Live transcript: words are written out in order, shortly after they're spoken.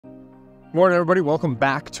Morning everybody, welcome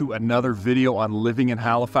back to another video on living in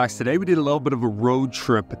Halifax. Today we did a little bit of a road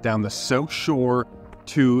trip down the south shore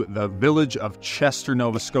to the village of Chester,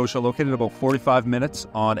 Nova Scotia, located about 45 minutes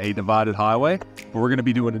on a divided highway. We're going to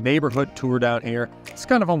be doing a neighborhood tour down here. It's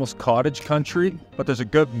kind of almost cottage country, but there's a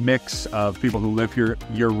good mix of people who live here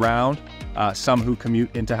year-round, some who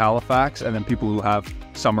commute into Halifax, and then people who have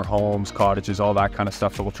summer homes, cottages, all that kind of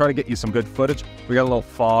stuff. So we'll try to get you some good footage. We got a little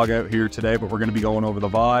fog out here today, but we're going to be going over the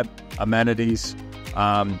vibe, amenities,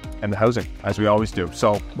 and the housing, as we always do.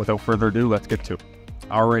 So without further ado, let's get to it.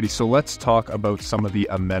 Alrighty, so let's talk about some of the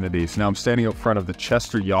amenities. Now I'm standing out front of the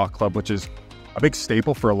Chester Yacht Club, which is a big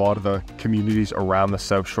staple for a lot of the communities around the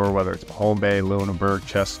South Shore, whether it's Home Bay, Lunenburg,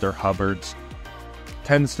 Chester, Hubbards.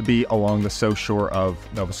 Tends to be along the South Shore of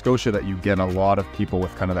Nova Scotia that you get a lot of people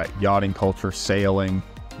with kind of that yachting culture, sailing,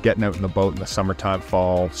 getting out in the boat in the summertime,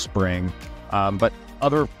 fall, spring. But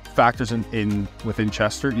other factors within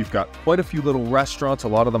Chester, you've got quite a few little restaurants. A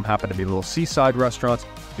lot of them happen to be little seaside restaurants.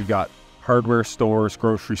 You've got hardware stores,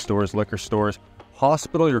 grocery stores, liquor stores.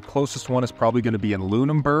 Hospital, your closest one is probably going to be in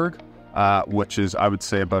Lunenburg, which is, I would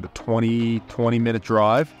say, about a 20-minute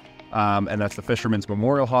drive. And that's the Fisherman's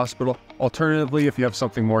Memorial Hospital. Alternatively, if you have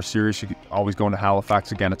something more serious, you can always go into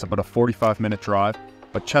Halifax. Again, it's about a 45-minute drive.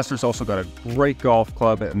 But Chester's also got a great golf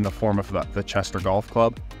club in the form of the Chester Golf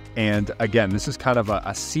Club. And again, this is kind of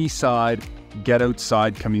a seaside, get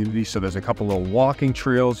outside community. So there's a couple little walking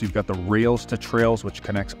trails. You've got the Rails to Trails, which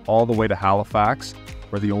connects all the way to Halifax,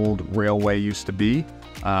 where the old railway used to be.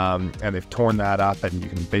 And they've torn that up, and you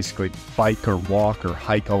can basically bike or walk or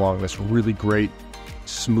hike along this really great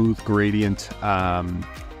smooth gradient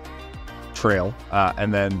trail.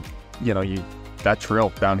 And then, that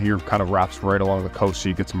trail down here kind of wraps right along the coast, so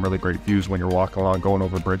you get some really great views when you're walking along, going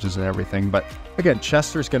over bridges and everything. But again,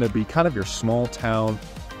 Chester's going to be kind of your small town,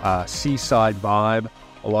 seaside vibe.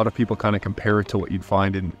 A lot of people kind of compare it to what you'd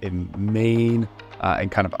find in Maine and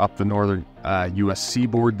kind of up the northern U.S.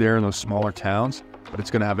 seaboard there in those smaller towns. But it's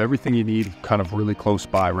going to have everything you need kind of really close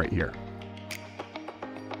by right here.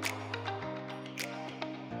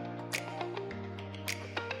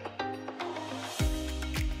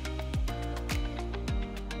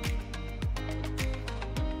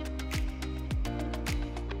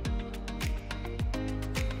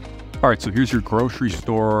 All right, so here's your grocery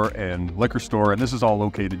store and liquor store, and this is all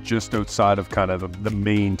located just outside of kind of the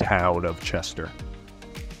main town of Chester.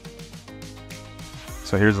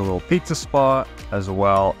 So here's a little pizza spot, as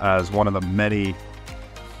well as one of the many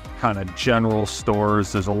kind of general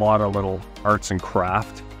stores. There's a lot of little arts and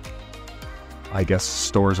craft, I guess,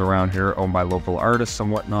 stores around here owned by local artists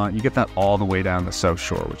and whatnot. You get that all the way down the South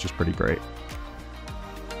Shore, which is pretty great.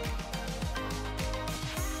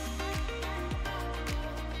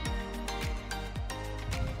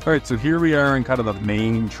 All right, so here we are in kind of the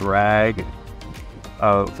main drag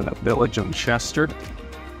of the village of Chester. So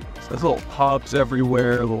there's little pubs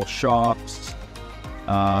everywhere, little shops.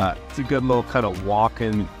 It's a good little kind of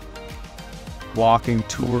walking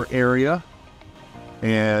tour area.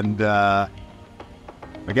 And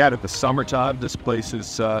again, at the summertime, this place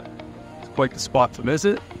is quite the spot to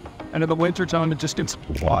visit. And in the wintertime, it just gets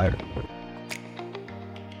quieter.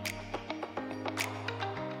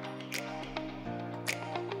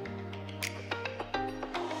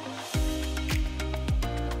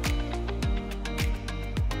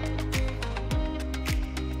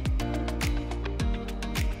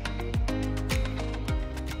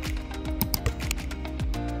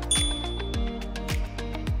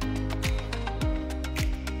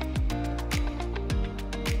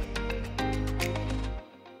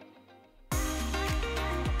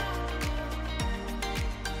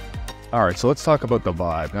 All right, so let's talk about the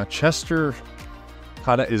vibe. Now, Chester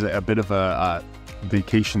kind of is a bit of a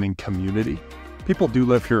vacationing community. People do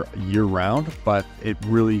live here year-round, but it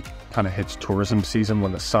really kind of hits tourism season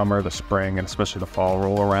when the summer, the spring, and especially the fall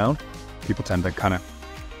roll around. People tend to kind of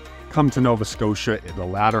come to Nova Scotia in the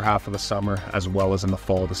latter half of the summer, as well as in the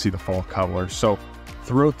fall, to see the fall colors. So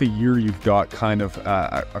throughout the year, you've got kind of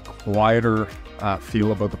a quieter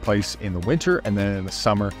feel about the place in the winter, and then in the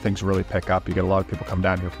summer things really pick up. You get a lot of people come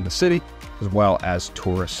down here from the city as well as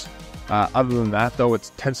tourists. Other than that, though, it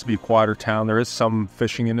tends to be a quieter town. There is some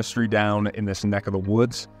fishing industry down in this neck of the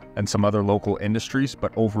woods and some other local industries,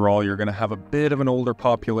 but overall you're going to have a bit of an older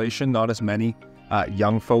population, not as many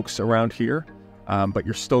young folks around here, but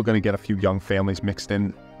you're still going to get a few young families mixed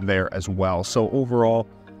in there as well. So overall,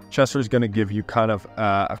 Chester is going to give you kind of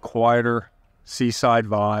a quieter seaside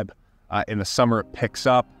vibe. In the summer, it picks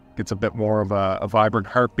up, gets a bit more of a vibrant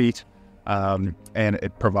heartbeat, and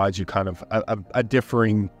it provides you kind of a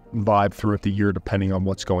differing vibe throughout the year depending on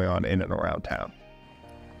what's going on in and around town.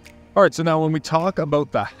 All right, so now when we talk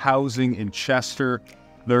about the housing in Chester,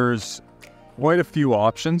 there's quite a few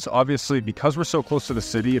options. Obviously, because we're so close to the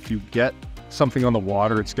city, if you get something on the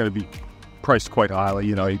water, it's going to be priced quite highly.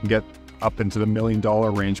 You know, you can get up into the $1 million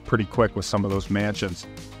range pretty quick with some of those mansions.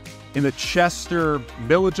 In the Chester,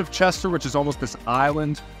 village of Chester, which is almost this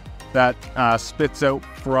island that spits out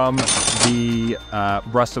from the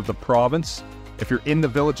rest of the province. If you're in the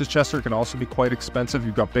village of Chester, it can also be quite expensive.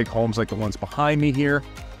 You've got big homes like the ones behind me here.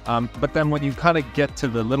 But then when you kind of get to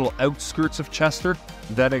the little outskirts of Chester,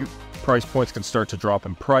 then price points can start to drop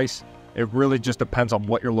in price. It really just depends on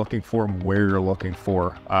what you're looking for and where you're looking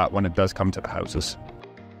for when it does come to the houses.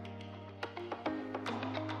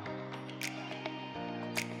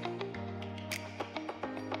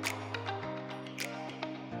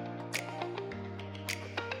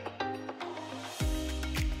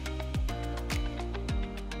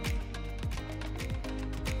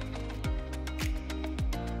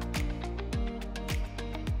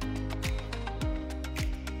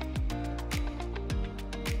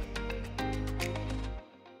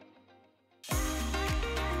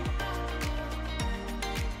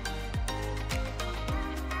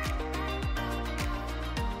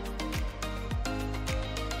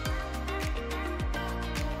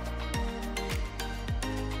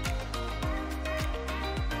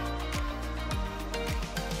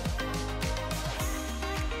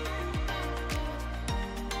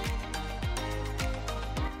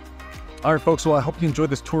 All right, folks, well, I hope you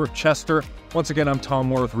enjoyed this tour of Chester. Once again, I'm Tom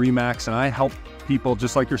Moore with RE/MAX, and I help people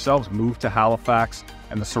just like yourselves move to Halifax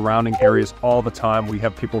and the surrounding areas all the time. We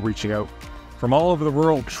have people reaching out from all over the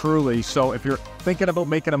world, truly. So if you're thinking about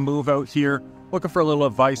making a move out here, looking for a little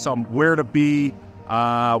advice on where to be,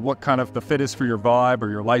 what kind of the fit is for your vibe or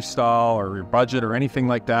your lifestyle or your budget or anything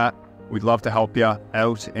like that, we'd love to help you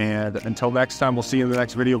out. And until next time, we'll see you in the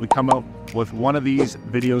next video. We come out with one of these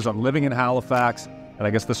videos on living in Halifax and I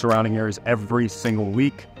guess the surrounding areas every single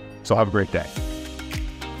week. So have a great day.